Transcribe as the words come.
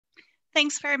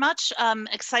Thanks very much.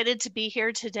 Excited to be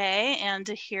here today and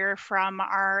to hear from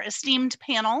our esteemed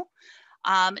panel.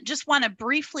 Just want to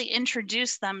briefly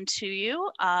introduce them to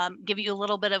you, give you a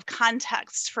little bit of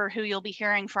context for who you'll be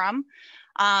hearing from.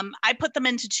 I put them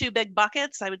into two big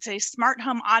buckets. I would say smart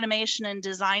home automation and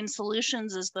design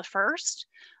solutions is the first.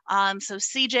 So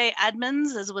CJ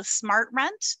Edmonds is with Smart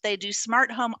Rent. They do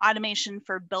smart home automation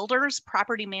for builders,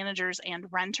 property managers, and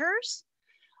renters.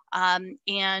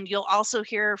 And you'll also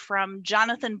hear from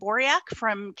Jonathan Boriak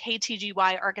from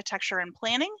KTGY Architecture and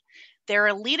Planning. They're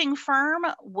a leading firm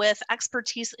with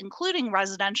expertise including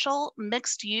residential,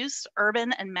 mixed use,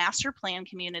 urban, and master plan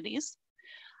communities.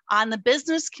 On the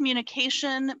business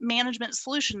communication management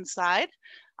solutions side,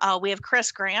 we have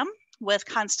Chris Graham with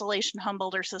Constellation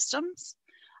Homebuilder Systems.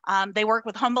 They work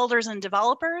with homebuilders and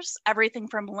developers, everything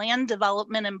from land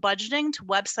development and budgeting to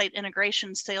website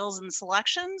integration, sales and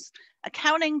selections,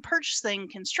 accounting, purchasing,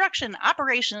 construction,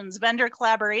 operations, vendor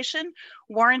collaboration,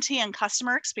 warranty, and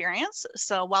customer experience.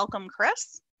 So welcome,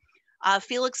 Chris.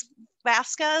 Felix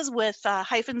Vasquez with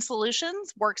Hyphen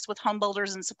Solutions works with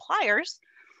homebuilders and suppliers.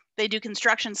 They do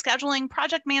construction scheduling,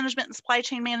 project management and supply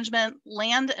chain management,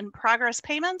 land and progress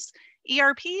payments,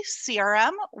 ERP,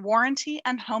 CRM, warranty,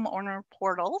 and homeowner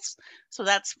portals. So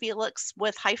that's Felix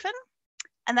with Hyphen.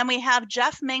 And then we have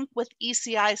Jeff Mink with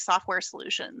ECI Software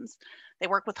Solutions. They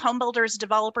work with homebuilders,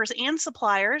 developers, and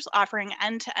suppliers, offering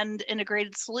end-to-end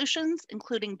integrated solutions,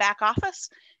 including back office,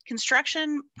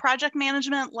 construction, project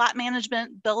management, lot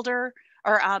management,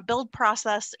 build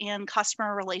process, and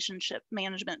customer relationship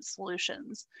management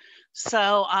solutions.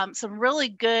 So some really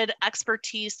good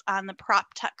expertise on the prop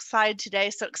tech side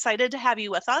today. So excited to have you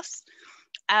with us.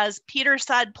 As Peter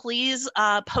said, please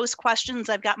post questions.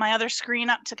 I've got my other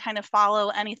screen up to kind of follow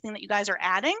anything that you guys are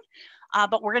adding.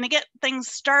 But we're going to get things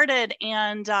started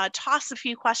and toss a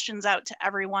few questions out to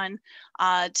everyone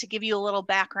to give you a little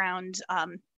background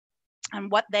on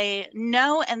what they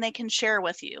know and they can share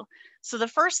with you. So the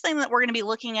first thing that we're going to be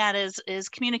looking at is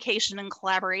communication and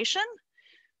collaboration.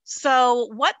 So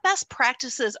what best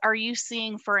practices are you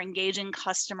seeing for engaging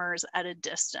customers at a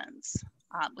distance?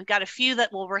 We've got a few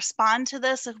that will respond to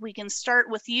this. If we can start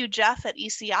with you, Jeff, at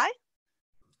ECI.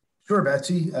 Sure,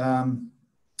 Betsy.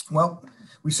 Well,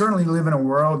 we certainly live in a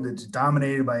world that's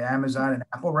dominated by Amazon and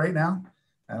Apple right now.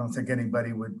 I don't think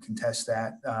anybody would contest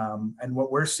that. And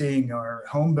what we're seeing are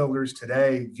home builders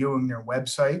today viewing their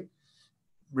website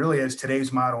really as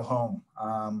today's model home.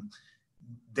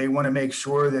 They want to make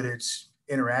sure that it's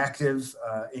interactive,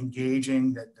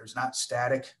 engaging, that there's not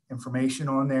static information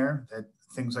on there, that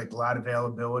things like lot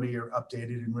availability are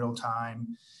updated in real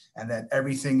time, and that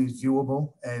everything is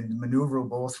viewable and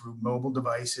maneuverable through mobile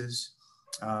devices.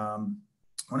 Want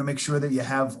to make sure that you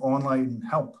have online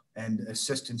help and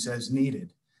assistance as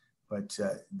needed. But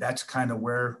that's kind of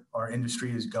where our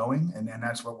industry is going, and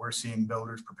that's what we're seeing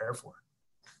builders prepare for.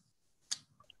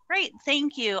 Great,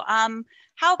 thank you.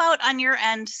 How about on your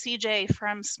end, CJ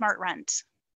from Smart Rent?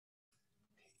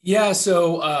 Yeah,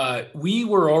 so we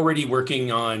were already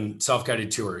working on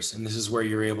self-guided tours, and this is where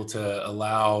you're able to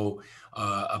allow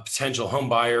a potential home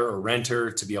buyer or renter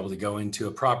to be able to go into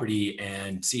a property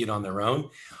and see it on their own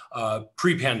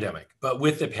pre-pandemic. But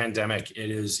with the pandemic,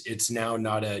 it's now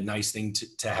not a nice thing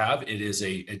to have. It is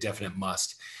a definite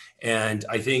must. And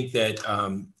I think that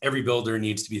every builder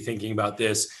needs to be thinking about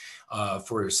this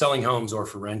for selling homes or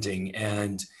for renting.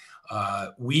 And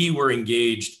we were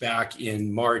engaged back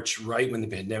in March, right when the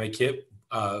pandemic hit,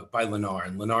 by Lennar.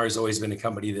 And Lennar has always been a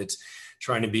company that's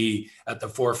trying to be at the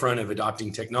forefront of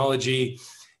adopting technology.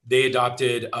 They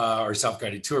adopted our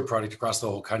self-guided tour product across the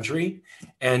whole country.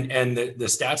 And the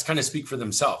stats kind of speak for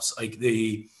themselves. Like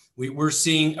we're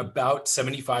seeing about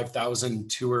 75,000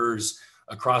 tours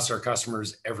across our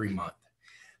customers every month.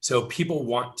 So people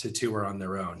want to tour on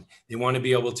their own. They want to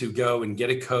be able to go and get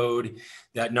a code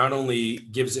that not only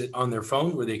gives it on their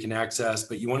phone where they can access,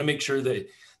 but you want to make sure that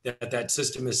that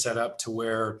system is set up to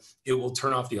where it will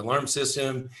turn off the alarm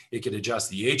system. It could adjust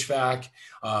the HVAC,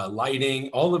 lighting,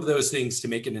 all of those things to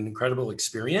make it an incredible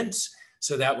experience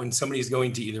so that when somebody's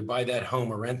going to either buy that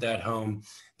home or rent that home,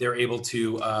 they're able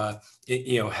to have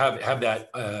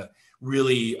that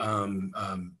really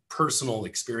personal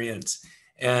experience.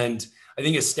 And I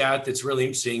think a stat that's really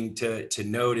interesting to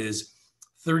note is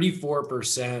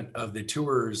 34% of the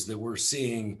tours that we're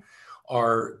seeing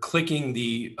are clicking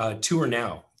the tour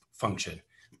now function.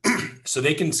 So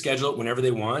they can schedule it whenever they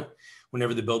want,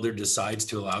 whenever the builder decides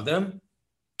to allow them.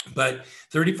 But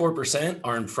 34%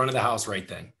 are in front of the house right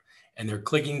then. and they're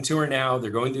clicking tour now.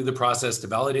 They're going through the process to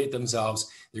validate themselves.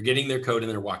 They're getting their code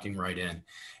and they're walking right in.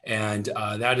 And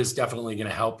that is definitely going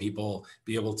to help people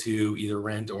be able to either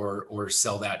rent or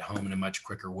sell that home in a much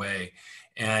quicker way.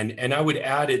 And I would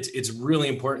add, it's really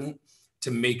important to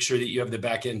make sure that you have the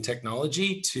back-end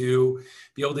technology to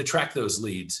be able to track those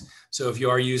leads. So if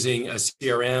you are using a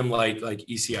CRM like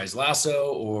ECI's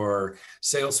Lasso or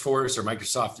Salesforce or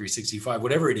Microsoft 365,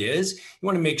 whatever it is, you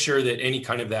want to make sure that any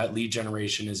kind of that lead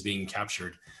generation is being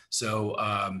captured. So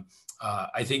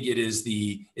I think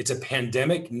it's a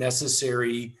pandemic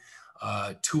necessary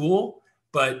tool,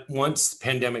 but once the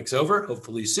pandemic's over,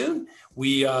 hopefully soon,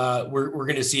 we're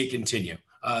going to see it continue.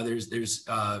 I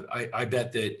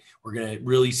bet that we're going to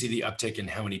really see the uptick in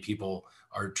how many people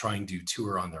are trying to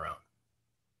tour on their own.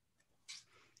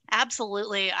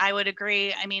 Absolutely. I would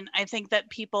agree. I mean, I think that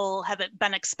people have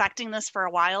been expecting this for a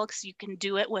while because you can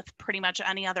do it with pretty much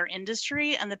any other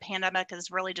industry. And the pandemic has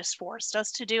really just forced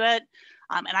us to do it.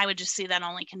 And I would just see that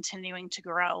only continuing to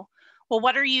grow. Well,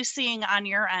 what are you seeing on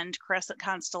your end, Chris, at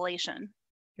Constellation?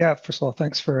 Yeah, first of all,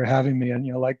 thanks for having me. And,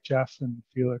 like Jeff and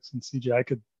Felix and CJ, I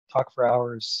could talk for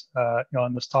hours,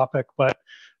 on this topic. But,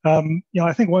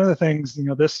 I think one of the things,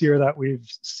 this year that we've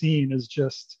seen is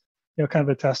just, kind of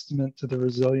a testament to the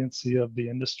resiliency of the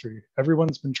industry.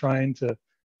 Everyone's been trying to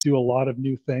do a lot of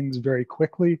new things very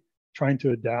quickly, trying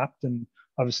to adapt. And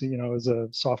obviously, as a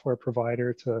software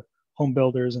provider to home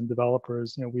builders and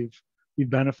developers, we've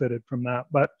benefited from that.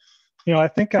 But, I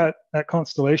think at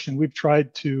Constellation, we've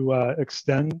tried to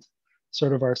extend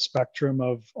sort of our spectrum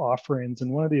of offerings.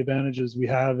 And one of the advantages we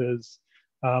have is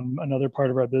another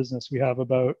part of our business. We have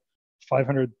about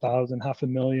 500,000,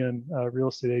 500,000 real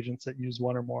estate agents that use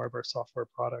one or more of our software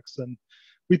products. And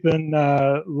we've been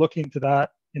looking to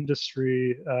that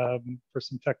industry for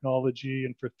some technology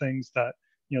and for things that,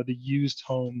 the used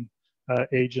home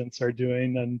agents are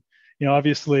doing. And,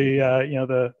 obviously,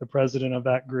 the president of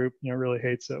that group, really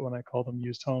hates it when I call them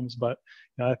used homes. But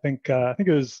I think it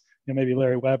was maybe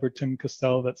Larry Webb or Tim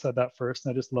Costello that said that first,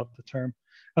 and I just love the term.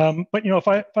 But if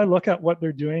I look at what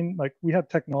they're doing, like we have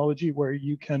technology where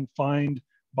you can find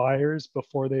buyers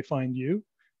before they find you,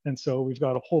 and so we've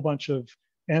got a whole bunch of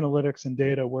analytics and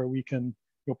data where we can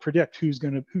predict who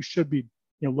should be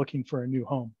looking for a new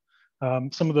home.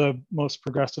 Some of the most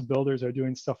progressive builders are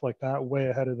doing stuff like that way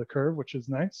ahead of the curve, which is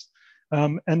nice.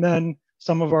 And then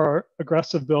some of our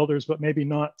aggressive builders, but maybe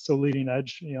not so leading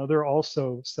edge, they're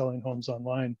also selling homes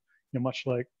online, much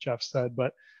like Jeff said.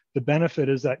 But the benefit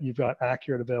is that you've got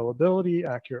accurate availability,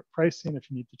 accurate pricing. If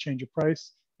you need to change a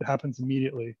price, it happens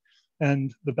immediately.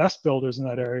 And the best builders in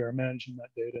that area are managing that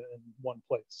data in one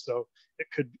place. So it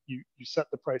could, you set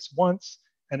the price once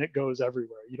and it goes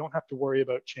everywhere. You don't have to worry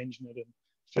about changing it in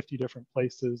 50 different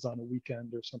places on a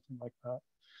weekend or something like that.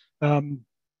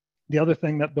 The other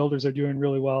thing that builders are doing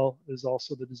really well is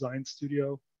also the design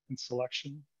studio and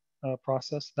selection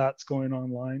process. That's going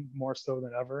online more so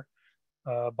than ever.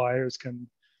 Buyers can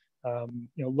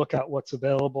look at what's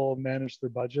available, manage their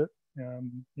budget,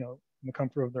 in the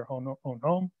comfort of their own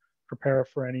home, prepare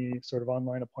for any sort of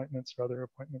online appointments or other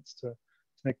appointments to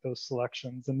make those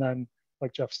selections. And then,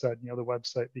 like Jeff said, the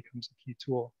website becomes a key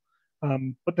tool.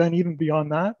 But then even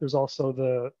beyond that, there's also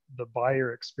the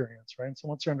buyer experience, right? And so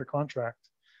once you're under contract,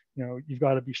 you've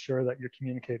got to be sure that you're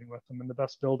communicating with them. And the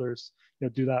best builders,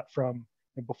 do that from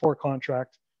before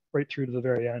contract right through to the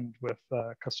very end with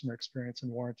customer experience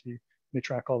and warranty. They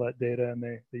track all that data and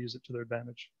they use it to their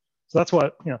advantage. So that's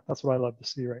what I love to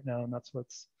see right now, and that's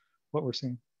what we're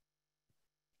seeing.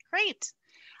 Great.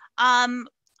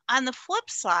 On the flip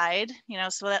side,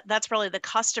 so that's really the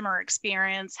customer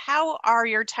experience. How are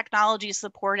your technologies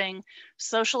supporting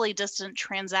socially distant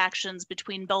transactions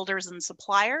between builders and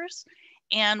suppliers?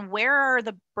 And where are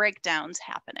the breakdowns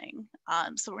happening?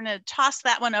 So we're going to toss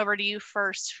that one over to you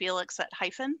first, Felix at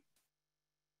Hyphen.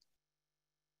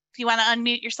 If you want to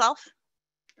unmute yourself.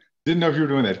 Didn't know if you were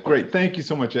doing that. Great. Thank you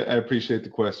so much. I appreciate the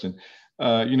question.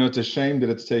 It's a shame that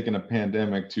it's taken a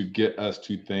pandemic to get us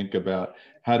to think about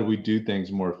how do we do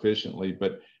things more efficiently.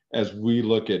 But as we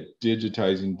look at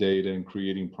digitizing data and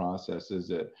creating processes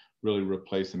that really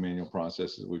replace the manual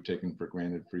processes we've taken for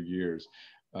granted for years,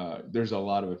 there's a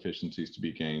lot of efficiencies to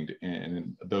be gained.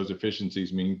 And those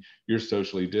efficiencies mean you're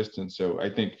socially distant. So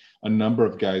I think a number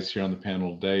of guys here on the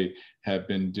panel today have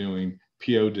been doing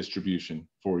PO distribution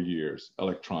for years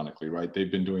electronically, right?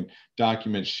 They've been doing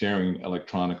document sharing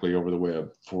electronically over the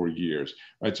web for years,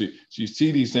 right? So you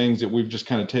see these things that we've just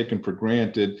kind of taken for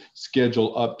granted,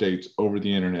 schedule updates over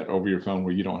the internet, over your phone,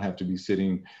 where you don't have to be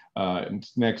sitting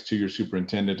next to your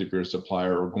superintendent if you're a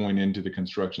supplier, or going into the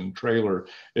construction trailer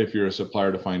if you're a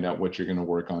supplier to find out what you're going to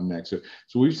work on next.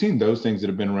 So we've seen those things that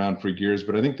have been around for years,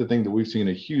 but I think the thing that we've seen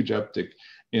a huge uptick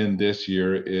in this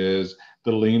year is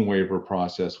the lien waiver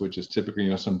process, which is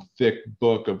typically, some thick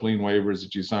book of lien waivers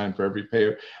that you sign for every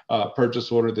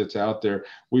purchase order that's out there.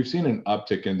 We've seen an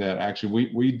uptick in that.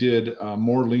 Actually, we did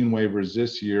more lien waivers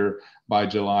this year by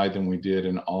July than we did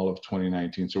in all of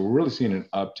 2019. So we're really seeing an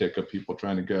uptick of people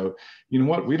trying to go, you know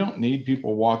what, we don't need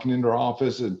people walking into our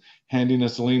office and handing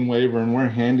us a lien waiver and we're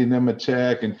handing them a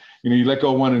check, and you let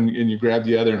go of one and you grab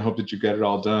the other and hope that you get it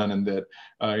all done, and that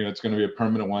it's going to be a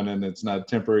permanent one and it's not a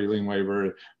temporary lien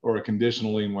waiver or a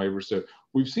conditional lien waiver. So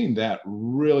we've seen that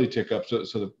really tick up. So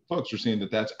the folks are seeing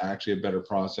that that's actually a better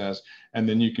process. And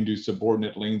then you can do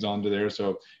subordinate liens onto there.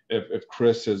 So if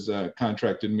Chris has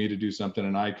contracted me to do something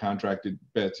and I contracted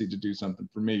Betsy to do something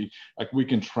for me, like we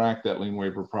can track that lien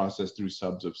waiver process through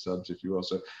subs of subs, if you will.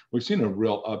 So we've seen a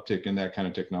real uptick in that kind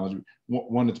of technology.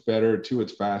 One, it's better. Two,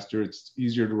 it's faster. It's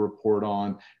easier to report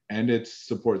on, and it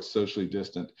supports socially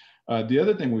distant. The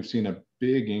other thing we've seen a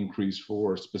big increase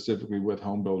for, specifically with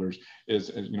home builders,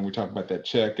 is, we talk about that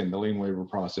check and the lien waiver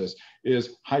process,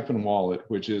 is Hyphen Wallet,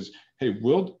 which is, hey,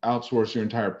 we'll outsource your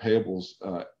entire payables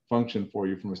function for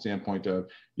you from a standpoint of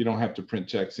you don't have to print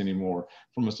checks anymore.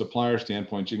 From a supplier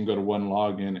standpoint, you can go to one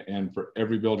login and for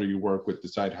every builder you work with,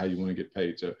 decide how you want to get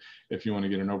paid. So if you want to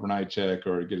get an overnight check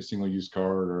or get a single use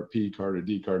card or a P card, a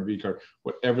D card, V card,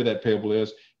 whatever that payable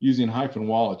is, using Hyphen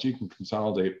Wallet, you can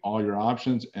consolidate all your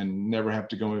options and never have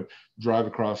to go drive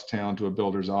across town to a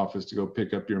builder's office to go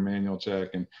pick up your manual check.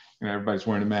 And everybody's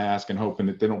wearing a mask and hoping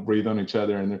that they don't breathe on each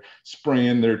other, and they're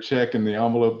spraying their check in the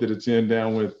envelope that it's in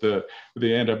down with the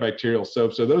antibacterial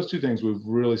soap. So those two things we've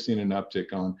really seen an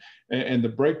uptick on. And the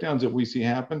breakdowns that we see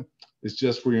happen is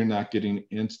just where you're not getting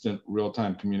instant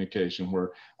real-time communication, where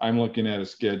I'm looking at a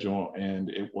schedule and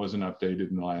it wasn't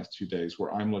updated in the last 2 days,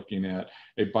 where I'm looking at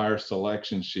a buyer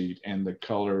selection sheet and the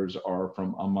colors are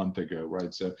from a month ago,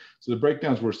 right? So the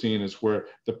breakdowns we're seeing is where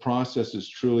the processes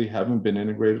truly haven't been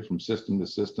integrated from system to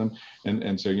system.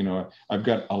 And so, I've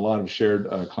got a lot of shared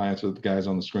clients with the guys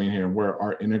on the screen here, where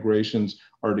our integrations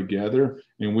are together,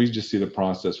 and we just see the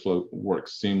process flow work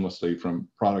seamlessly from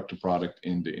product to product,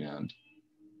 end to end.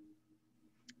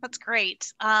 That's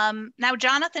great. Now,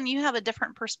 Jonathan, you have a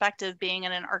different perspective being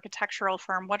in an architectural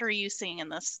firm. What are you seeing in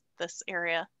this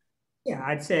area? Yeah,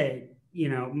 I'd say,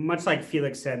 much like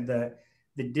Felix said, the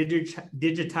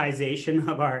digitization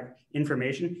of our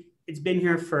information, it's been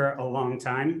here for a long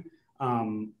time.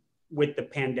 With the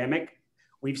pandemic,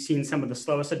 we've seen some of the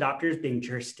slowest adopters being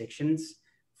jurisdictions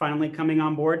finally coming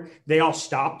on board. They all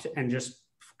stopped and just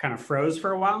kind of froze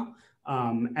for a while,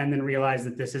 and then realized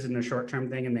that this isn't a short-term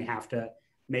thing and they have to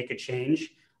make a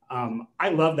change. I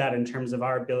love that in terms of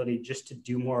our ability just to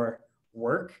do more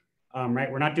work,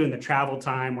 right? We're not doing the travel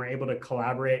time. We're able to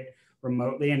collaborate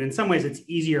remotely. And in some ways, it's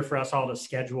easier for us all to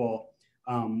schedule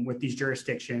with these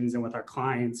jurisdictions and with our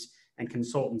clients and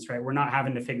consultants, right? We're not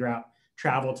having to figure out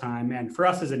travel time. And for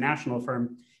us as a national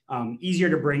firm, easier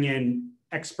to bring in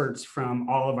experts from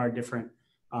all of our different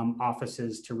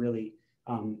offices to really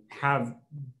have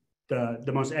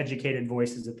the most educated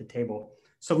voices at the table.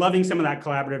 So loving some of that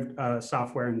collaborative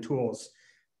software and tools.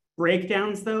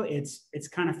 Breakdowns, though, it's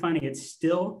kind of funny. It's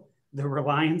still the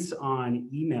reliance on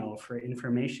email for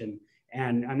information.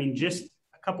 And I mean, just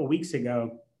a couple of weeks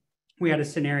ago, we had a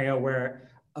scenario where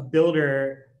a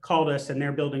builder called us and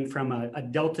they're building from a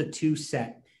Delta 2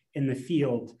 set in the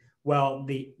field. Well,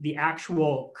 the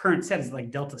actual current set is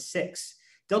like Delta 6.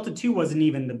 Delta 2 wasn't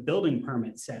even the building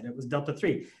permit set. It was Delta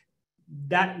 3.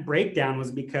 That breakdown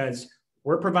was because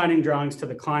we're providing drawings to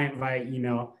the client via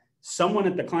email. Someone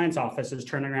at the client's office is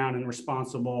turning around and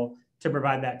responsible to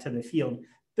provide that to the field.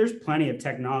 There's plenty of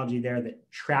technology there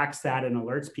that tracks that and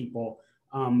alerts people.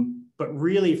 But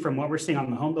really, from what we're seeing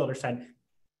on the home builder side,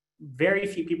 very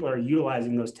few people are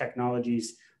utilizing those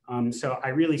technologies. So I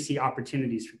really see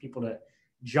opportunities for people to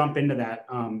jump into that.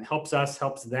 Helps us,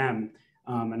 helps them,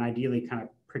 and ideally kind of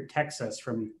protects us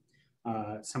from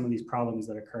some of these problems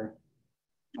that occur.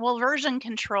 Well, version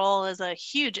control is a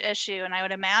huge issue. And I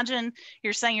would imagine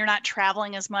you're saying you're not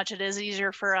traveling as much. It is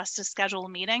easier for us to schedule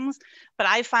meetings. But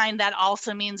I find that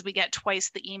also means we get twice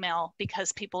the email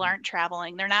because people aren't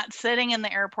traveling. They're not sitting in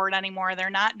the airport anymore. They're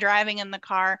not driving in the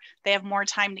car. They have more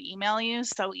time to email you.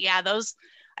 So yeah,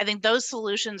 I think those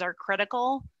solutions are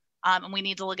critical. And we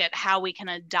need to look at how we can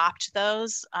adopt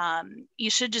those. You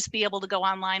should just be able to go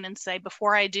online and say,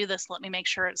 before I do this, let me make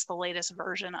sure it's the latest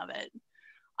version of it.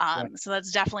 So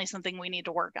that's definitely something we need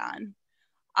to work on.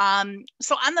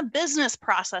 So on the business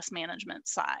process management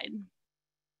side,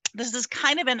 this is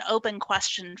kind of an open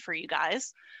question for you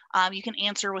guys. You can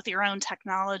answer with your own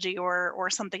technology or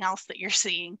something else that you're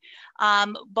seeing.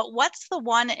 But what's the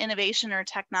one innovation or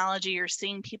technology you're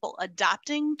seeing people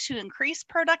adopting to increase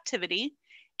productivity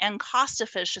and cost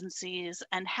efficiencies,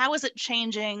 and how is it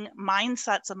changing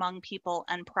mindsets among people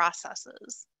and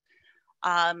processes?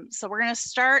 So we're going to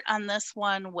start on this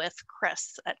one with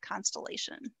Chris at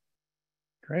Constellation.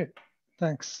 Great,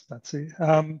 thanks, Betsy.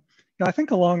 I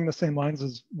think along the same lines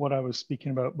as what I was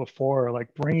speaking about before,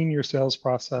 like bringing your sales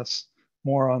process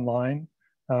more online,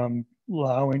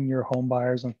 allowing your home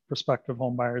buyers and prospective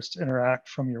home buyers to interact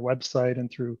from your website and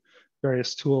through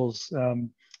various tools.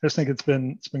 I just think it's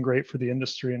been great for the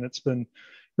industry, and it's been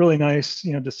really nice,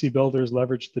 to see builders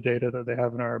leverage the data that they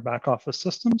have in our back office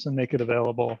systems and make it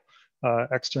available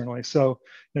externally. So,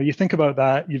 you think about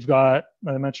that. You've got,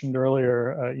 I mentioned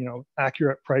earlier,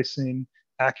 accurate pricing,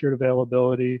 accurate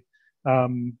availability.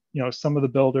 Some of the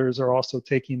builders are also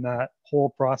taking that whole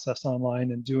process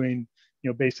online and doing,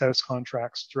 base house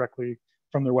contracts directly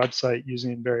from their website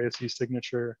using various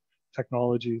e-signature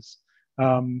technologies.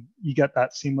 You get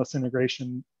that seamless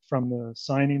integration from the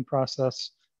signing process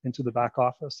into the back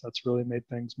office. That's really made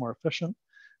things more efficient.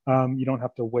 You don't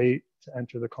have to wait to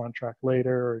enter the contract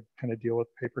later or kind of deal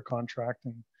with paper contract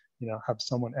and have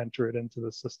someone enter it into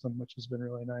the system, which has been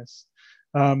really nice.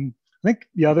 I think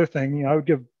the other thing, I would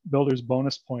give builders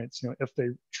bonus points, if they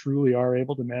truly are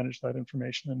able to manage that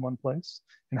information in one place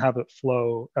and have it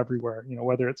flow everywhere,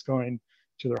 whether it's going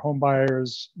to their home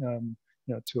buyers,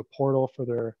 to a portal for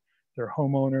their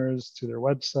homeowners, to their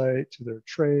website, to their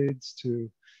trades, to,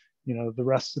 the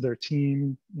rest of their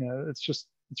team.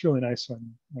 It's really nice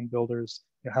when builders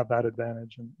have that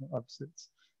advantage, and obviously it's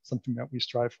something that we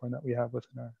strive for and that we have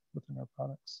within our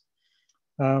products.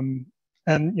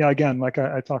 And again, like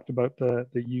I talked about the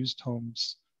used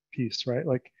homes piece, right?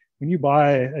 Like when you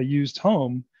buy a used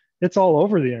home, it's all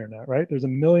over the internet, right? There's a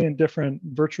million different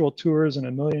virtual tours and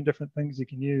a million different things you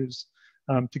can use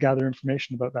to gather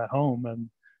information about that home.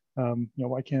 And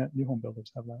why can't new home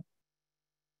builders have that?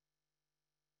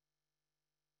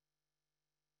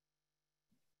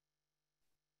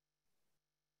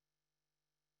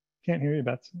 Can't hear you,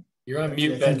 Betsy. You're on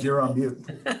mute, I think you're on mute.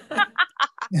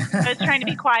 I was trying to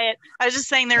be quiet. I was just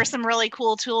saying there are some really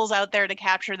cool tools out there to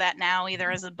capture that now,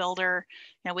 either as a builder.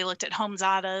 We looked at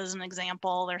HomeZada as an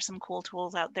example. There's some cool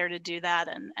tools out there to do that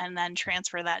and then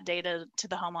transfer that data to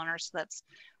the homeowner. So that's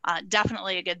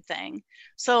definitely a good thing.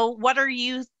 So what are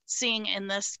you seeing in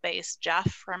this space, Jeff,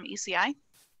 from ECI?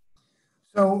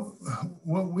 So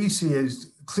what we see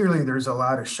is clearly there's a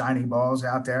lot of shiny balls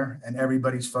out there, and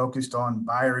everybody's focused on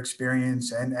buyer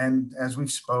experience and as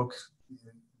we've spoke,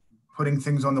 putting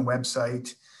things on the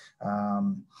website,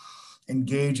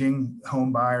 engaging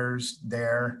home buyers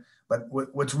there. But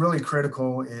what's really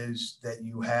critical is that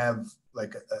you have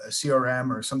like a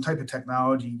CRM or some type of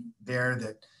technology there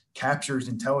that captures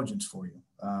intelligence for you.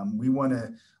 We want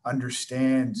to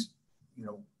understand,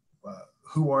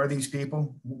 who are these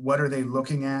people? What are they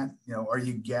looking at? Are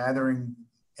you gathering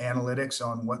analytics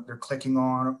on what they're clicking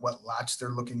on, what lots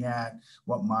they're looking at,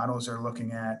 what models they're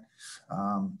looking at?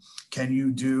 Can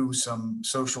you do some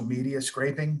social media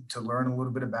scraping to learn a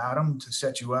little bit about them, to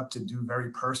set you up to do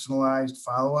very personalized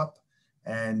follow-up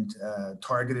and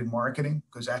targeted marketing?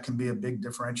 Because that can be a big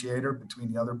differentiator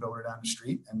between the other builder down the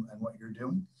street and what you're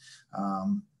doing.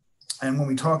 And when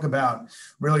we talk about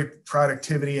really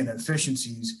productivity and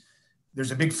efficiencies,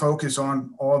 there's a big focus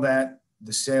on all that,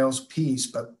 the sales piece,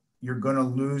 but you're going to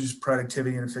lose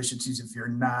productivity and efficiencies if you're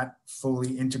not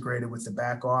fully integrated with the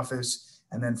back office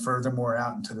and then furthermore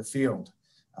out into the field.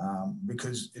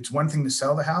 Because it's one thing to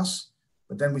sell the house,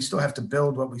 but then we still have to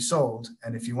build what we sold.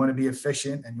 And if you want to be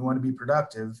efficient and you want to be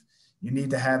productive, you need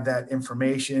to have that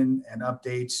information and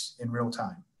updates in real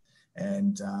time.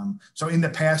 And so in the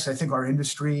past, I think our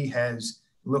industry has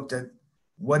looked at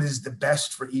what is the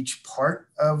best for each part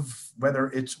of, whether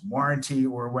it's warranty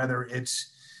or whether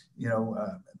it's,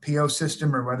 a PO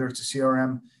system or whether it's a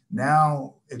CRM.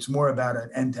 Now it's more about an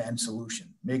end-to-end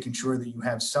solution, making sure that you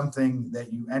have something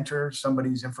that you enter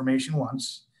somebody's information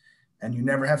once and you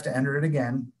never have to enter it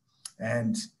again.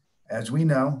 And as we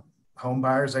know, home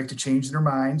buyers like to change their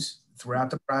minds throughout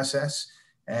the process,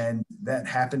 and that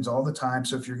happens all the time.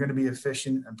 So if you're going to be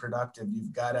efficient and productive,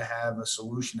 you've got to have a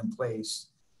solution in place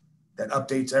that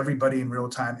updates everybody in real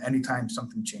time anytime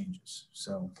something changes.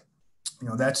 So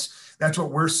That's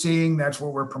what we're seeing. That's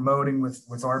what we're promoting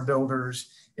with our builders,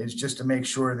 is just to make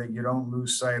sure that you don't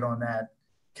lose sight on that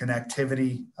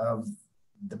connectivity of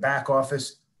the back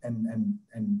office and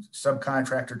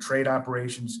subcontractor trade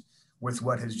operations with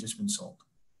what has just been sold.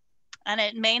 And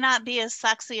it may not be as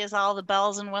sexy as all the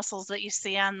bells and whistles that you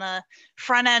see on the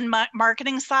front end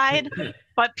marketing side,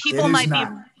 but people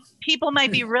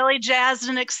might be really jazzed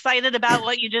and excited about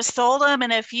what you just sold them.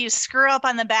 And if you screw up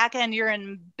on the back end, you're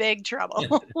in big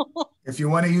trouble. If you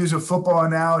want to use a football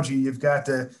analogy, you've got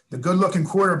the good looking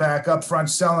quarterback up front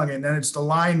selling it, and then it's the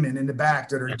linemen in the back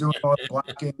that are doing all the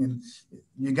blocking. And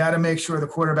you got to make sure the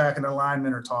quarterback and the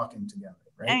linemen are talking together,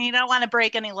 right? And you don't want to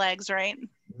break any legs, right?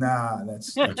 Nah,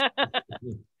 that's So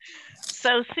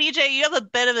CJ, you have a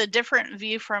bit of a different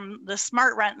view from the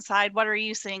smart rent side. What are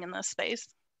you seeing in this space?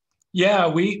 Yeah,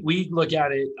 we look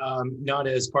at it not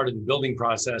as part of the building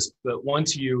process, but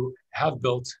once you have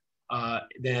built,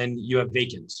 then you have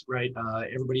vacants, right?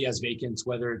 Everybody has vacants,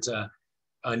 whether it's a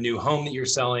new home that you're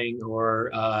selling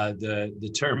or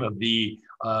the term of the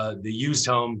used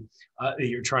home that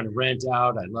you're trying to rent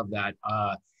out. I love that.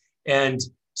 And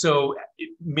so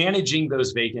managing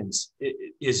those vacants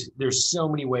there's so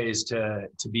many ways to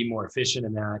be more efficient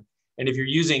in that. And if you're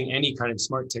using any kind of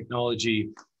smart technology,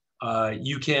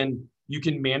 you can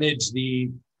manage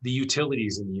the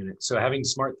utilities in the unit. So having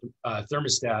smart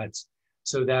thermostats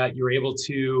so that you're able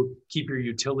to keep your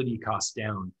utility costs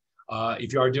down.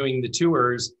 If you are doing the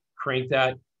tours, crank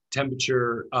that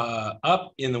temperature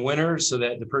up in the winter so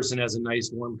that the person has a nice,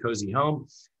 warm, cozy home,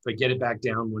 but get it back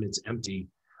down when it's empty.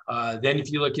 Then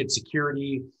if you look at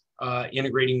security,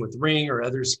 integrating with Ring or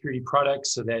other security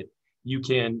products so that you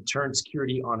can turn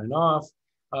security on and off.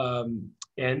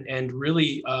 And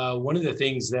really, one of the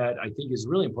things that I think is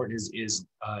really important is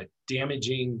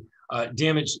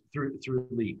damage through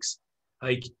leaks.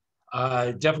 Like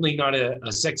definitely not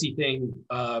a sexy thing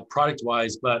product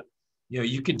wise, but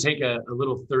you can take a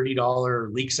little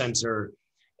 $30 leak sensor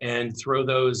and throw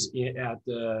those at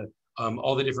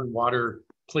all the different water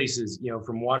places,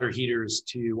 from water heaters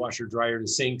to washer dryer to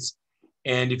sinks.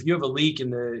 And if you have a leak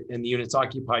and the unit's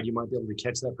occupied, you might be able to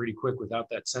catch that pretty quick without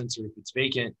that sensor. If it's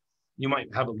vacant, you might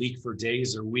have a leak for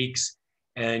days or weeks,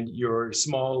 and your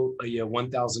small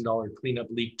 $1,000 cleanup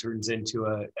leak turns into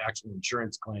an actual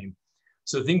insurance claim.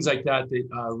 So things like that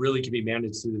really can be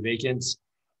managed through the vacants.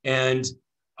 And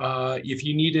if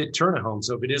you need to turn a home,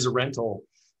 so if it is a rental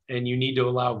and you need to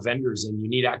allow vendors and you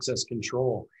need access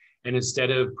control, and instead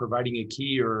of providing a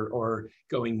key or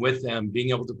going with them,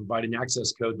 being able to provide an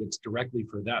access code that's directly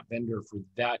for that vendor for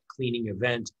that cleaning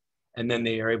event, and then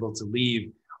they are able to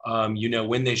leave,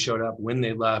 when they showed up, when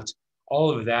they left, all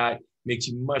of that makes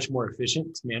you much more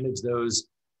efficient to manage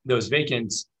those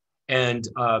vacants and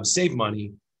save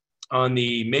money. On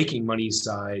the making money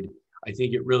side, I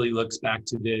think it really looks back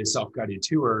to the self-guided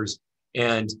tours,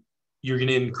 and you're going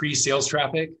to increase sales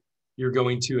traffic. You're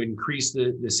going to increase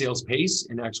the sales pace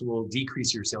and actually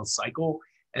decrease your sales cycle.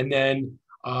 And then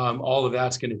all of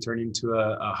that's going to turn into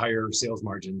a higher sales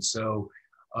margin. So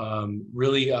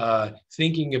really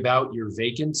thinking about your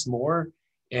vacants more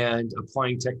and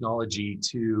applying technology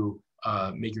to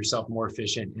make yourself more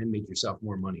efficient and make yourself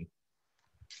more money.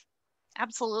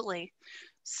 Absolutely.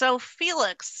 So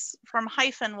Felix from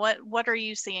Hyphen, what are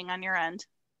you seeing on your end?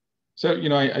 So,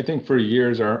 I think for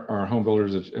years our home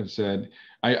builders have said,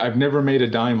 I've never made a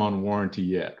dime on warranty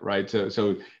yet, right?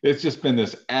 So it's just been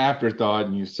this afterthought,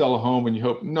 and you sell a home and you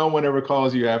hope no one ever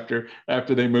calls you after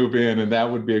they move in, and that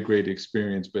would be a great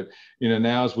experience. But,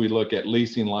 now as we look at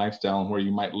leasing lifestyle and where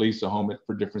you might lease a home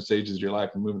for different stages of your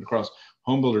life and moving across,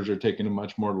 home builders are taking a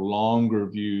much more longer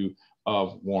view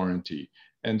of warranty.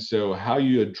 And so how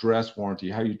you address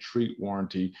warranty, how you treat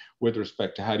warranty with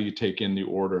respect to how do you take in the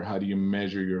order, how do you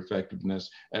measure your effectiveness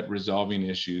at resolving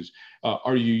issues?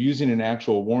 Are you using an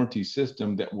actual warranty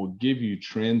system that will give you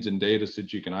trends and data so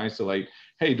that you can isolate,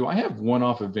 hey, do I have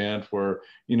one-off event where,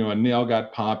 a nail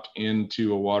got popped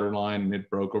into a water line and it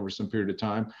broke over some period of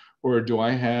time? Or do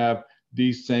I have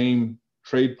the same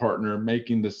trade partner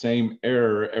making the same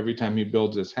error every time he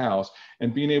builds his house,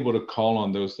 and being able to call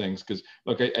on those things? Because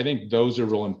look, I think those are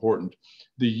real important.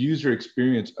 The user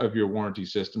experience of your warranty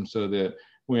system, so that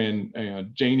when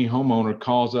Janie homeowner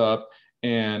calls up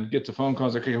and gets a phone call,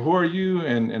 it's like, okay, who are you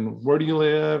and where do you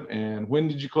live and when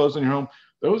did you close on your home?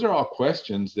 Those are all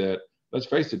questions that, let's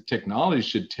face it, technology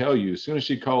should tell you. As soon as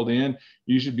she called in,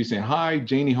 you should be saying, hi,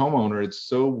 Janie homeowner, it's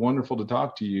so wonderful to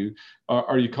talk to you.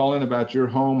 Are you calling about your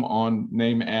home on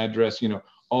name, address,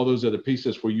 all those other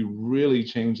pieces where you really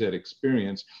change that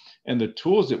experience. And the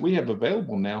tools that we have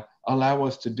available now allow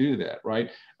us to do that,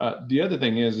 right? The other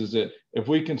thing is that if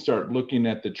we can start looking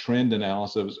at the trend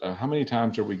analysis, how many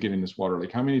times are we getting this water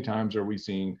leak? How many times are we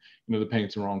seeing, the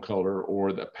paint's the wrong color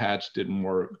or the patch didn't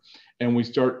work? And we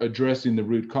start addressing the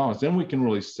root cause, then we can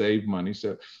really save money.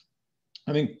 So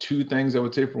I think two things I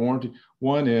would say for warranty.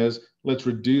 One is let's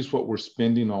reduce what we're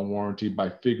spending on warranty by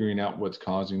figuring out what's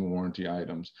causing warranty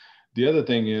items. The other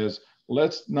thing is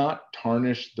let's not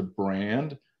tarnish the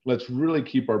brand. Let's really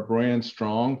keep our brand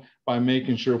strong by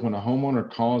making sure when a homeowner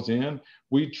calls in,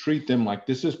 we treat them like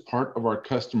this is part of our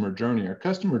customer journey. Our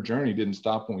customer journey didn't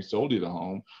stop when we sold you the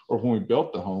home or when we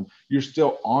built the home. You're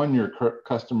still on your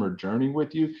customer journey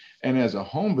with you. And as a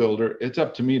home builder, it's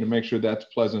up to me to make sure that's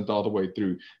pleasant all the way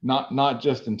through, not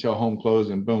just until home close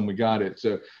and boom, we got it.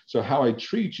 So how I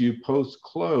treat you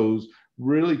post-close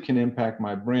really can impact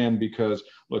my brand, because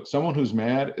look, someone who's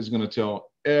mad is going to tell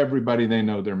everybody they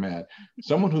know they're mad.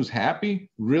 Someone who's happy,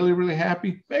 really, really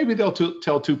happy, maybe they'll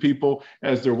tell two people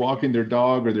as they're walking their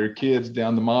dog or their kids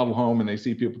down the model home and they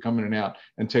see people coming in and out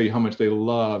and tell you how much they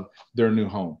love their new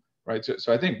home, right?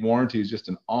 So I think warranty is just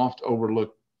an oft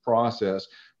overlooked process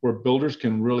where builders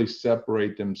can really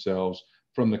separate themselves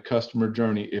from the customer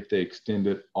journey if they extend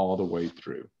it all the way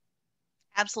through.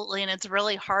 Absolutely, and it's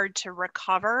really hard to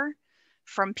recover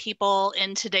from people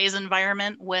in today's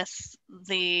environment with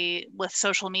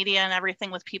social media and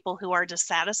everything, with people who are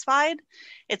dissatisfied.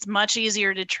 It's much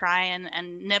easier to try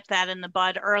and nip that in the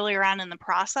bud earlier on in the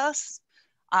process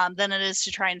than it is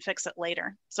to try and fix it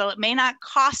later. So it may not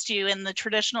cost you in the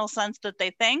traditional sense that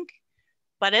they think,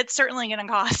 but it's certainly going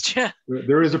to cost you.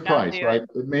 There is a price, right?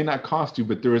 It may not cost you,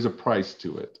 but there is a price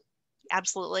to it.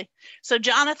 Absolutely. So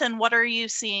Jonathan, what are you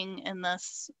seeing in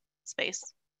this space?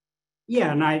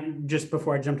 Yeah, and just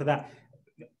before I jump to that,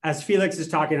 as Felix is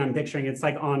talking, I'm picturing it's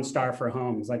like OnStar for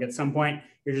homes. Like at some point,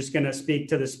 you're just going to speak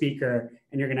to the speaker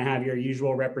and you're going to have your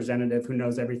usual representative who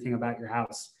knows everything about your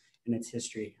house and its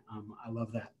history. I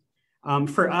love that.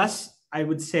 For us, I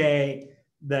would say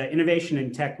the innovation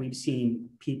in tech we've seen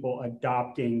people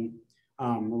adopting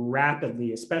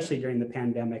rapidly, especially during the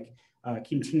pandemic,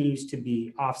 continues to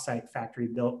be offsite factory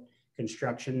built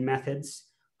construction methods.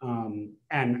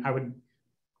 And I would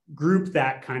group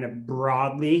that kind of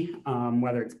broadly,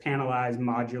 whether it's panelized,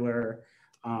 modular,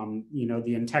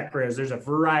 the Integras, there's a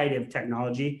variety of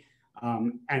technology,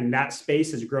 and that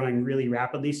space is growing really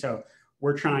rapidly. So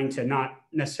we're trying to not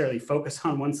necessarily focus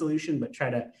on one solution, but try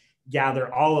to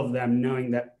gather all of them,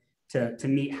 knowing that to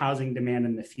meet housing demand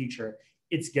in the future,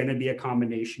 it's going to be a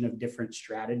combination of different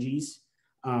strategies.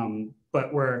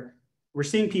 But we're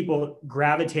seeing people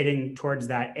gravitating towards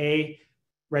that.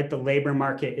 Right, the labor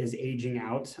market is aging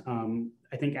out.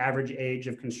 I think average age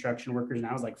of construction workers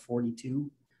now is like 42.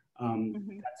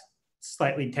 That's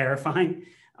slightly terrifying.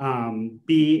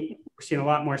 B, we're seeing a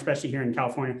lot more, especially here in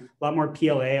California, a lot more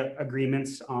PLA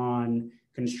agreements on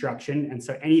construction. And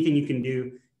so anything you can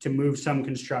do to move some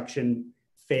construction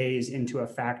phase into a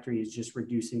factory is just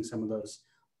reducing some of those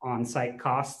on-site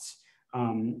costs.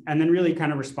 And then really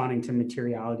kind of responding to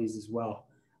materialities as well.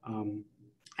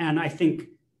 And I think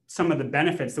some of the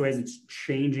benefits, the ways it's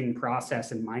changing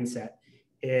process and mindset,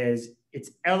 is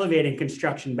it's elevating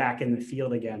construction back in the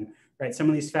field again, right? Some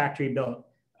of these factory built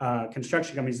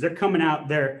construction companies, they're coming out,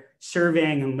 they're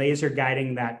surveying and laser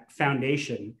guiding that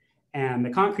foundation. And the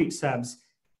concrete subs,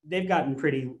 they've gotten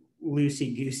pretty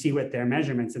loosey-goosey with their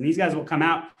measurements. And these guys will come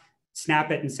out,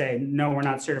 snap it and say, no, we're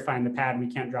not certifying the pad. We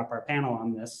can't drop our panel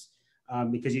on this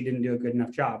because you didn't do a good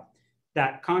enough job.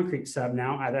 That concrete sub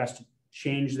now either has to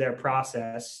change their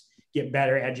process, get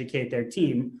better, educate their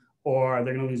team, or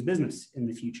they're going to lose business in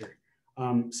the future.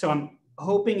 So I'm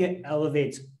hoping it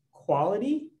elevates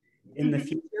quality in the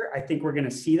future. I think we're going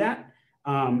to see that.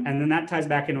 And then that ties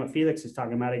back into what Felix is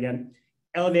talking about again.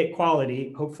 Elevate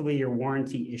quality, hopefully your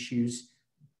warranty issues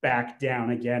back down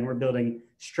again. We're building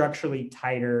structurally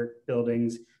tighter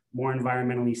buildings, more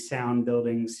environmentally sound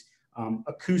buildings,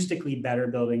 acoustically better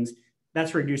buildings.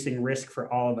 That's reducing risk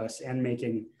for all of us and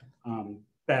making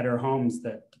better homes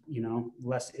that,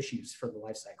 less issues for the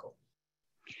life cycle.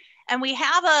 And we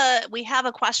have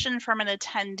a question from an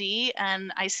attendee,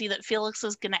 and I see that Felix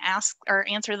is going to ask or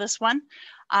answer this one.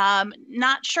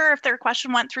 Not sure if their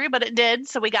question went through, but it did,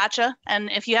 so we gotcha.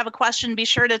 And if you have a question, be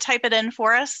sure to type it in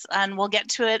for us, and we'll get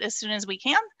to it as soon as we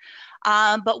can.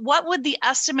 But what would the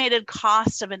estimated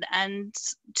cost of an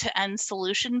end-to-end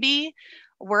solution be?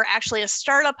 We're actually a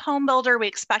startup home builder. We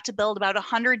expect to build about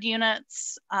 100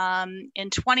 units in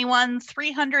 21,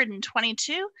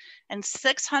 322, and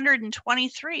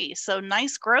 623. So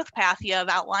nice growth path you have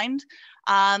outlined.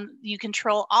 You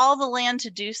control all the land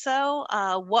to do so.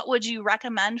 What would you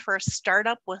recommend for a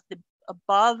startup with the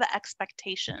above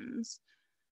expectations.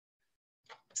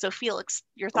 So Felix,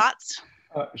 your thoughts?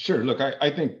 Sure. Look, I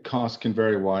think costs can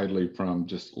vary widely from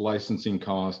just licensing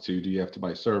costs to, do you have to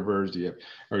buy servers?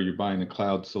 Are you buying a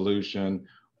cloud solution?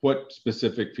 What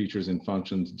specific features and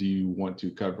functions do you want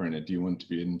to cover in it? Do you want it to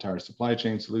be an entire supply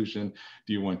chain solution?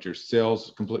 Do you want your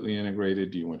sales completely integrated?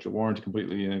 Do you want your warranty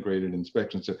completely integrated?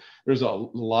 Inspection? So there's a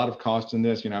lot of cost in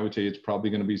this. I would tell you it's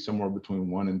probably going to be somewhere between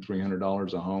 $100 and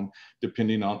 $300 a home,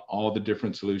 depending on all the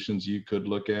different solutions you could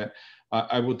look at.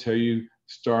 I will tell you,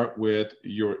 start with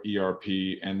your ERP,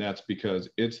 and that's because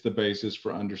it's the basis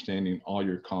for understanding all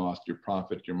your costs, your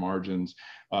profit, your margins.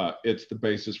 It's the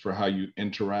basis for how you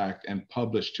interact and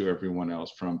publish to everyone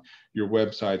else, from your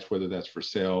websites, whether that's for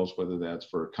sales, whether that's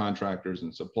for contractors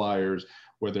and suppliers,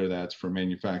 whether that's for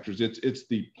manufacturers. It's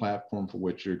the platform for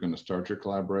which you're going to start your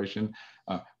collaboration.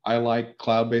 I like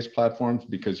cloud-based platforms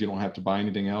because you don't have to buy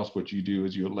anything else. What you do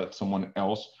is you let someone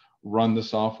else run the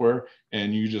software,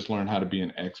 and you just learn how to be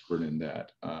an expert in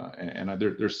that.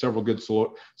 There's several good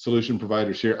solution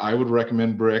providers here. I would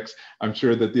recommend Bricks. I'm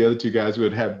sure that the other two guys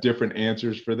would have different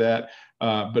answers for that.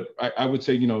 But I would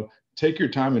say, take your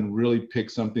time and really pick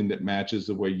something that matches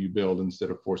the way you build instead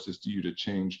of forces you to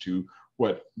change to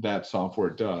what that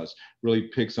software does. Really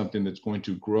pick something that's going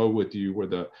to grow with you, where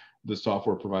the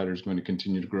software provider is going to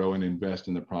continue to grow and invest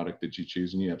in the product that you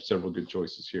choose. And you have several good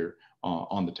choices here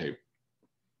on the table.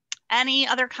 Any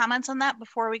other comments on that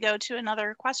before we go to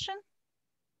another question?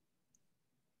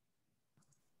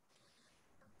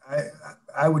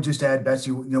 I would just add,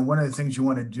 Betsy, one of the things you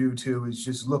want to do too is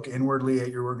just look inwardly at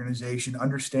your organization,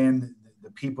 understand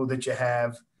the people that you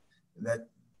have, that,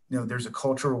 there's a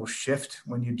cultural shift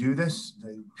when you do this.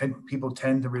 People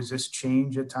tend to resist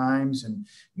change at times, and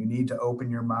you need to open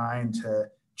your mind to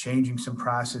changing some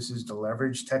processes to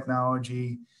leverage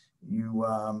technology.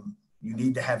 You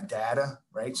need to have data,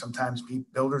 right? Sometimes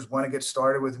builders want to get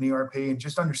started with an ERP, and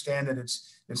just understand that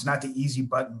it's not the easy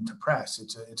button to press.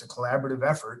 It's a collaborative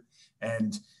effort,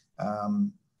 and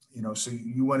so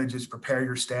you want to just prepare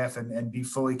your staff and be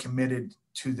fully committed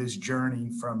to this journey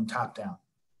from top down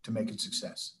to make it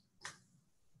success.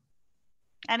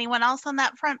 Anyone else on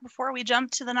that front before we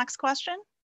jump to the next question?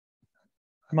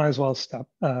 I might as well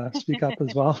speak up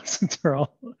as well, since we're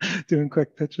all doing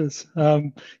quick pitches.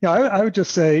 I would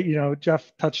just say,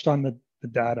 Jeff touched on the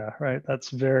data, right? That's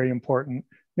very important.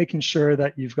 Making sure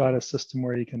that you've got a system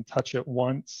where you can touch it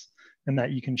once and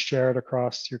that you can share it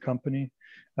across your company.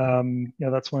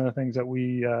 That's one of the things that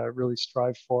we really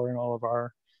strive for in all of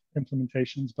our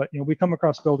implementations. But, we come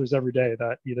across builders every day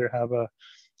that either have a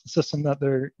system that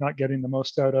they're not getting the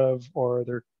most out of, or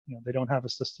they don't have a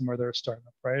system, or they're a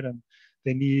startup, right? And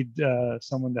they need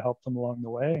someone to help them along the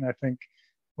way. And I think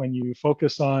when you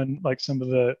focus on like some of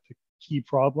the key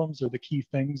problems or the key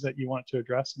things that you want to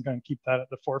address and kind of keep that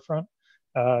at the forefront,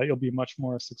 you'll be much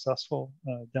more successful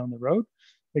down the road.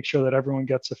 Make sure that everyone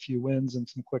gets a few wins and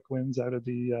some quick wins out of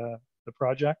the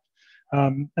project.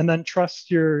 And then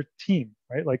trust your team,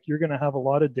 right? Like, you're going to have a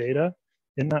lot of data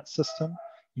in that system.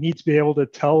 You need to be able to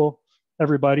tell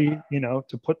everybody,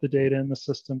 to put the data in the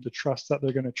system, to trust that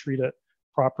they're going to treat it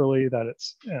properly, that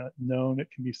it's known it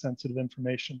can be sensitive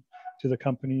information to the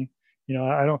company.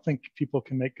 I don't think people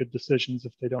can make good decisions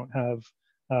if they don't have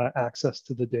access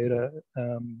to the data,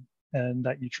 and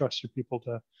that you trust your people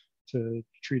to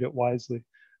treat it wisely.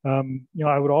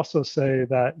 I would also say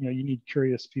that you need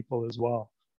curious people as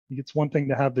well. It's one thing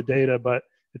to have the data, but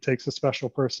it takes a special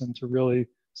person to really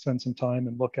spend some time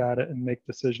and look at it and make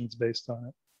decisions based on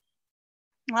it.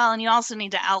 Well, and you also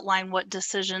need to outline what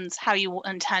decisions, how you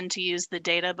intend to use the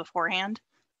data beforehand.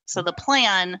 So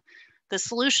the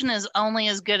solution is only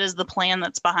as good as the plan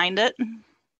that's behind it.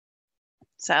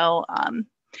 So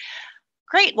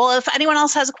great. Well, if anyone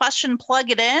else has a question,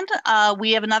 plug it in.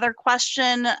 We have another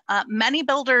question. Many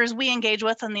builders we engage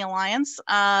with in the Alliance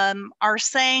are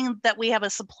saying that we have a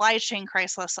supply chain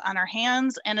crisis on our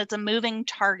hands, and it's a moving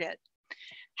target.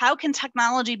 How can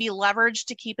technology be leveraged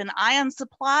to keep an eye on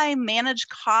supply, manage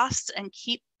costs, and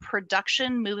keep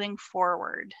production moving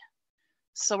forward?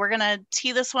 So we're going to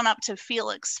tee this one up to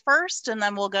Felix first, and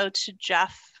then we'll go to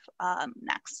Jeff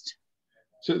next.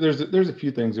 So there's a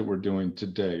few things that we're doing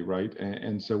today, right?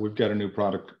 And so we've got a new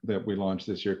product that we launched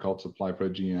this year called Supply Pro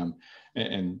GM.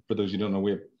 And for those who don't know,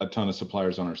 we have a ton of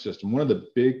suppliers on our system. One of the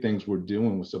big things we're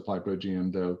doing with Supply Pro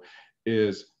GM, though,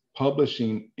 is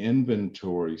publishing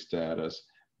inventory status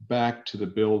back to the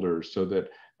builders, so that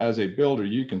as a builder,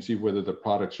 you can see whether the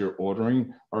products you're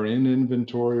ordering are in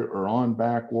inventory or on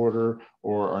back order,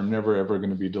 or are never ever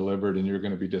going to be delivered, and you're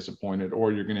going to be disappointed,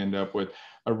 or you're going to end up with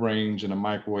a range and a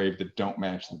microwave that don't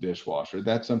match the dishwasher.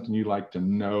 That's something you like to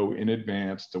know in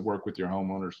advance to work with your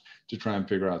homeowners to try and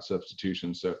figure out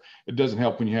substitutions. So it doesn't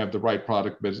help when you have the right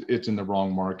product, but it's in the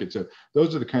wrong market. So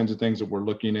those are the kinds of things that we're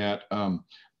looking at.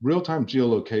 Real-time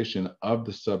geolocation of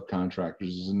the subcontractors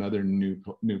is another new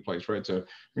place, right? So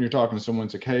when you're talking to someone,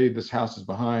 it's like, hey, this house is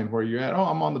behind, where are you at? Oh,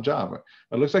 I'm on the job.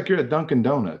 It looks like you're at Dunkin'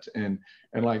 Donuts. And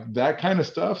like that kind of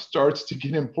stuff starts to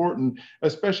get important,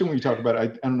 especially when you talk about, I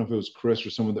don't know if it was Chris or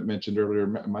someone that mentioned earlier,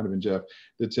 it might have been Jeff,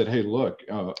 that said, hey, look,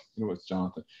 it's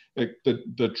Jonathan, like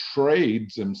the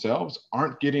trades themselves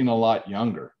aren't getting a lot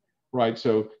younger, right?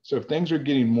 So if things are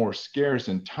getting more scarce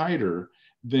and tighter,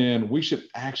 then we should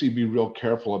actually be real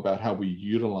careful about how we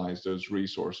utilize those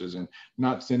resources and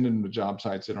not send them to job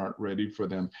sites that aren't ready for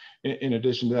them. In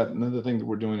addition to that, another thing that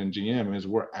we're doing in GM is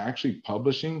we're actually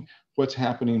publishing what's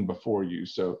happening before you.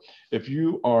 So if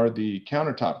you are the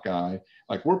countertop guy,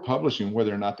 like we're publishing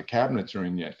whether or not the cabinets are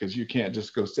in yet, because you can't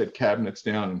just go set cabinets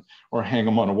down or hang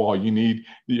them on a wall. You need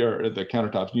the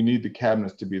countertops, you need the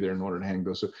cabinets to be there in order to hang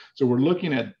those. So we're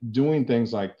looking at doing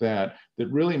things like that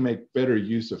really make better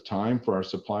use of time for our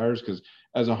suppliers, because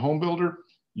as a home builder,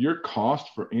 your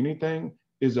cost for anything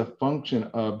is a function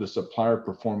of the supplier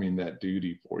performing that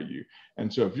duty for you.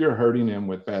 And so if you're hurting them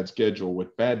with bad schedule,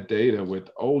 with bad data, with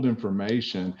old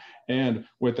information, and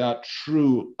without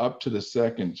true up to the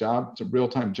second job, to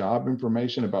real-time job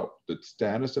information about the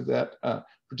status of that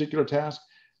particular task,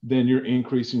 then you're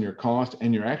increasing your cost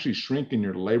and you're actually shrinking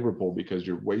your labor pool because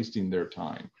you're wasting their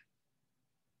time.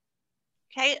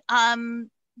 Okay,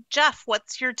 Jeff,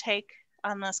 what's your take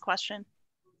on this question?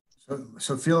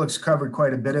 So Felix covered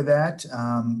quite a bit of that.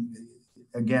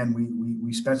 Again,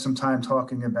 we spent some time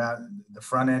talking about the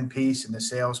front end piece and the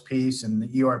sales piece and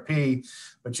the ERP,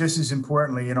 but just as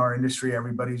importantly in our industry,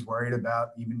 everybody's worried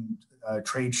about even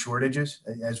trade shortages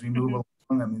as we move along.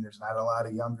 I mean, there's not a lot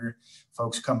of younger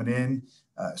folks coming in.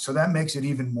 So that makes it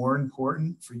even more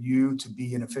important for you to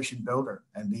be an efficient builder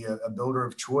and be a builder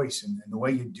of choice. And the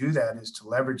way you do that is to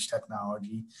leverage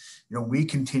technology. You know, we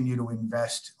continue to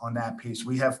invest on that piece.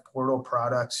 We have portal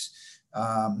products.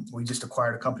 We just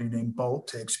acquired a company named Bolt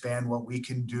to expand what we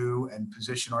can do and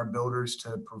position our builders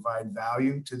to provide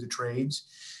value to the trades.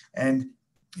 And,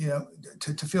 you know,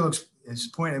 to Felix's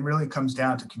point, it really comes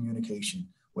down to communication.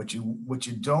 What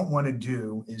you don't want to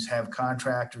do is have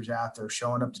contractors out there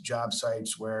showing up to job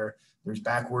sites where there's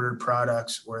back-ordered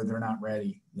products or they're not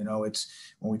ready. You know, it's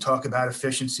when we talk about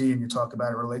efficiency and you talk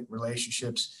about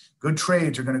relationships, good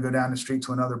trades are going to go down the street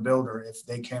to another builder if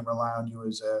they can't rely on you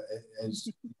as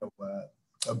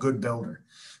a good builder.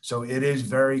 So it is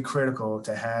very critical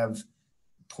to have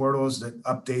portals that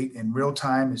update in real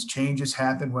time as changes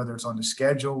happen, whether it's on the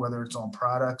schedule, whether it's on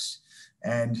products.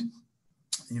 And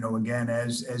you know, again,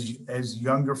 as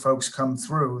younger folks come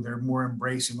through, they're more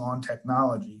embracing on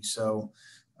technology. So,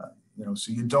 you know,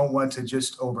 so you don't want to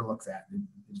just overlook that.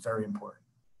 It's very important.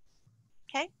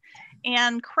 Okay.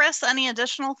 And Chris, any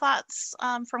additional thoughts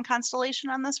from Constellation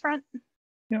on this front?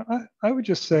 Yeah, I would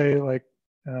just say, like,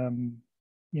 you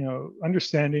know,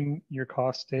 understanding your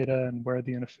cost data and where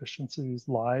the inefficiencies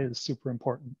lie is super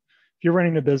important. If you're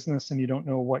running a business and you don't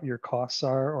know what your costs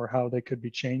are or how they could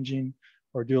be changing,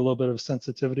 or do a little bit of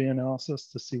sensitivity analysis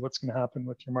to see what's going to happen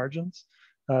with your margins,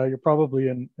 you're probably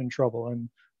in trouble. And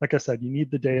like I said, you need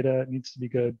the data, it needs to be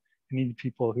good. You need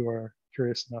people who are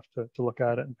curious enough to look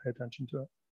at it and pay attention to it.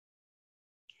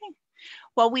 Okay.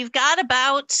 Well, we've got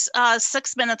about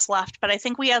 6 minutes left, but I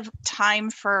think we have time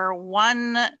for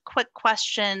one quick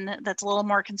question that's a little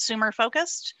more consumer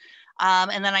focused.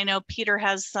 And then I know Peter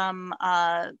has some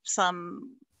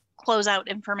closeout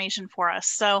information for us.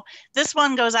 So this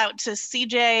one goes out to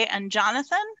CJ and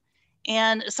Jonathan.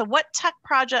 And so what tech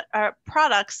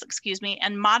products,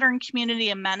 and modern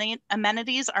community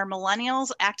amenities are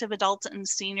millennials, active adults, and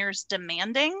seniors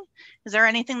demanding? Is there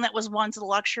anything that was once a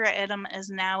luxury item is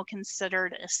now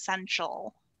considered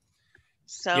essential?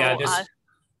 So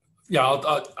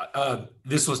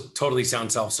this was totally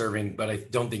sound self-serving, but I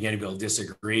don't think anybody will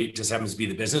disagree. It just happens to be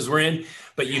the business we're in.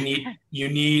 But you need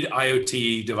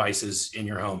IoT devices in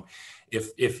your home.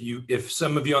 If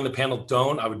some of you on the panel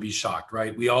don't, I would be shocked,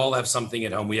 right? We all have something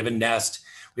at home. We have a Nest,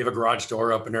 we have a garage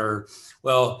door opener.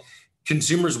 Well,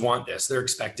 consumers want this. They're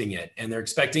expecting it, and they're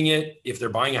expecting it if they're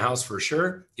buying a house for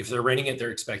sure. If they're renting it,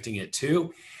 they're expecting it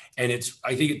too. And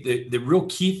I think the real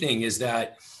key thing is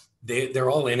that they're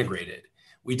all integrated.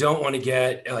 We don't want to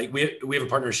get, like, we have a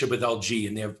partnership with LG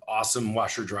and they have awesome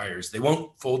washer dryers. They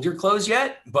won't fold your clothes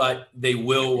yet, but they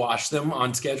will wash them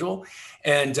on schedule.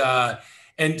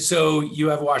 And so you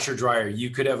have a washer dryer.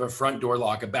 You could have a front door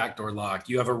lock, a back door lock.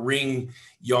 You have a Ring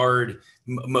yard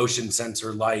motion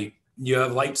sensor light. you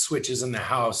have light switches in the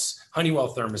house,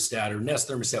 Honeywell thermostat or Nest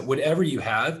thermostat, whatever you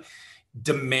have,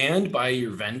 demand by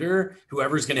your vendor,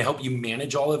 whoever's going to help you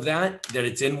manage all of that, that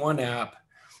it's in one app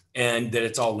and that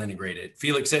it's all integrated.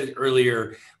 Felix said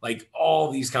earlier, like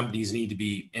all these companies need to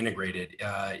be integrated.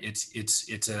 It's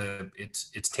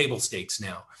table stakes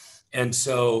now. And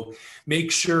so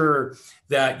make sure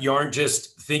that you aren't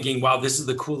just thinking, wow, this is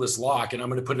the coolest lock and I'm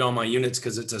going to put it on my units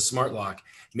because it's a smart lock.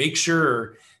 Make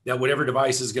sure that whatever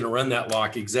device is going to run that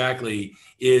lock exactly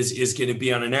is going to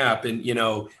be on an app. And, you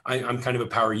know, I'm kind of a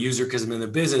power user because I'm in the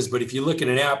business, but if you look at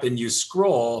an app and you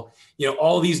scroll, you know,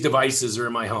 all these devices are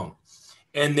in my home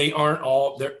and they aren't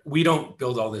all there. We don't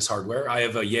build all this hardware. I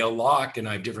have a Yale lock and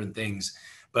I have different things,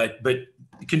 but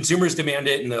consumers demand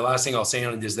it. And the last thing I'll say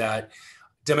on it is that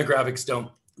demographics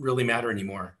don't really matter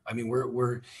anymore. I mean,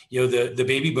 we're you know, the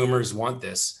baby boomers want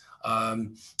this.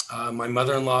 My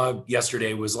mother-in-law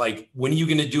yesterday was like, when are you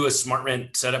going to do a smart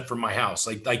rent setup for my house?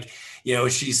 Like, you know,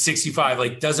 she's 65,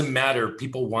 like, doesn't matter.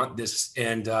 People want this.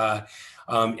 And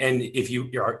if you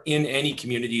are in any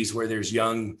communities where there's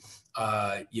young,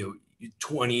 you know,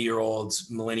 20-year-olds,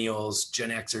 millennials, Gen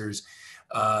Xers,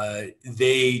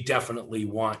 they definitely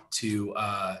want to,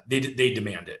 they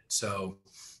demand it. So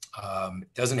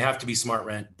it doesn't have to be smart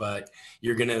rent, but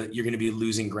you're gonna be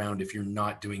losing ground if you're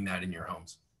not doing that in your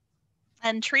homes.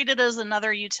 And treat it as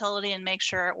another utility and make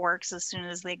sure it works as soon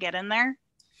as they get in there.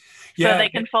 Yeah, so they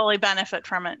can fully benefit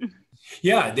from it.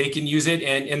 Yeah, they can use it.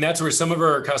 And that's where some of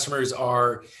our customers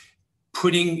are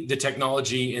putting the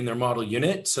technology in their model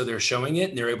unit. So they're showing it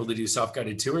and they're able to do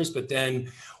self-guided tours. But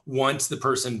then once the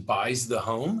person buys the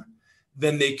home,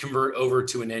 then they convert over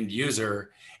to an end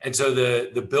user. And so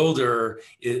the builder,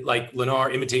 like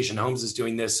Lennar Imitation Homes is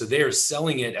doing this. So they are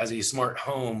selling it as a smart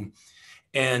home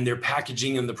and they're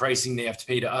packaging and the pricing they have to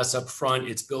pay to us up front.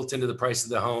 It's built into the price of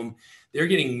the home. They're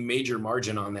getting major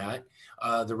margin on that.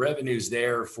 The revenue's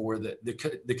there for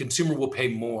the consumer will pay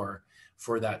more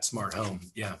for that smart home.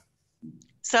 Yeah.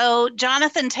 So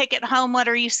Jonathan, take it home. What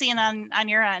are you seeing on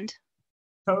your end?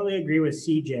 Totally agree with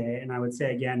CJ. And I would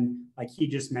say again, like he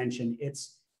just mentioned,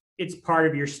 it's part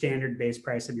of your standard base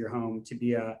price of your home to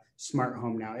be a smart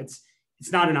home now. It's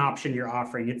not an option you're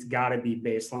offering. It's got to be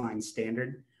baseline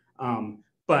standard.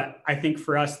 But I think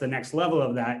for us, the next level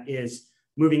of that is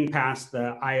moving past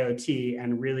the IoT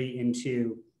and really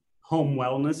into home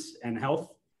wellness and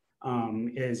health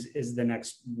is the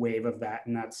next wave of that.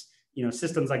 And that's, you know,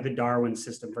 systems like the Darwin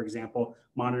system, for example,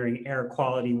 monitoring air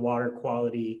quality, water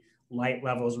quality, light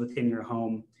levels within your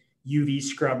home, UV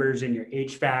scrubbers in your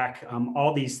HVAC,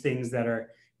 all these things that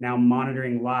are now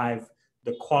monitoring live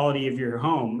the quality of your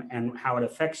home and how it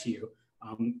affects you.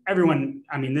 Everyone,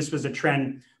 I mean, this was a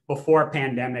trend before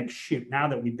pandemic. Shoot, now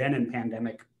that we've been in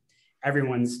pandemic,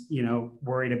 everyone's, you know,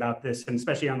 worried about this, and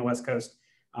especially on the West Coast,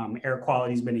 air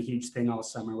quality has been a huge thing all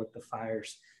summer with the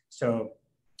fires. So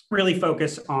really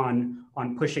focus on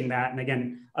pushing that. And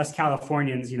again, us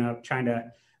Californians, you know, trying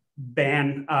to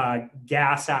ban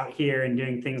gas out here and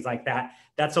doing things like that,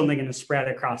 that's only going to spread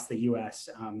across the US.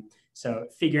 So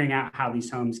figuring out how these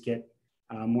homes get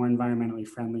more environmentally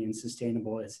friendly and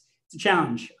sustainable it's a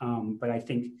challenge, but I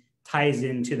think ties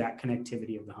into that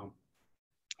connectivity of the home.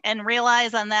 And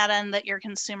realize on that end that your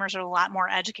consumers are a lot more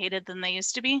educated than they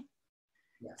used to be.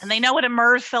 Yes. And they know what a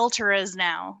MERV filter is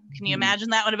now. Can you imagine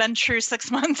that would have been true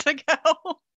 6 months ago?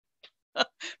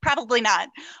 Probably not.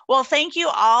 Well, thank you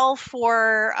all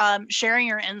for sharing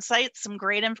your insights, some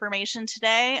great information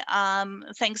today.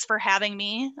 Thanks for having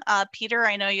me. Peter,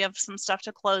 I know you have some stuff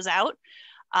to close out,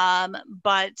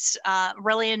 but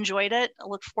really enjoyed it. I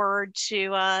look forward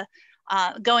to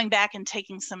going back and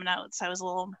taking some notes. I was a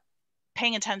little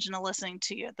paying attention to listening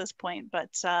to you at this point, but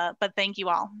thank you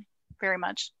all very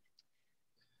much.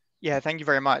 Yeah, thank you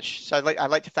very much. So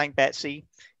I'd like to thank Betsy,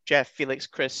 Jeff, Felix,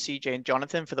 Chris, CJ, and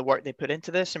Jonathan for the work they put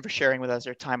into this and for sharing with us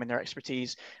their time and their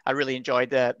expertise. I really enjoyed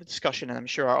the discussion, and I'm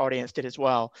sure our audience did as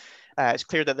well. It's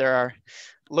clear that there are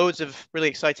loads of really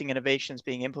exciting innovations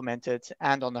being implemented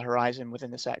and on the horizon within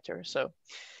the sector. So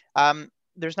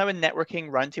there's now a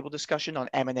networking roundtable discussion on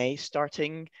M&A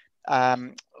starting,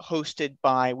 hosted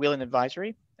by Whelan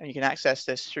Advisory, and you can access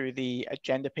this through the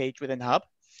agenda page within Hub.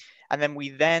 And then we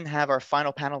then have our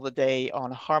final panel of the day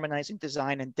on harmonizing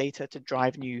design and data to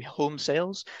drive new home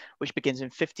sales, which begins in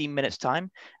 15 minutes time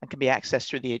and can be accessed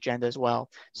through the agenda as well.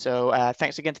 So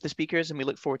thanks again to the speakers, and we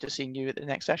look forward to seeing you at the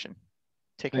next session.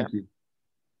 Take care. Thank you.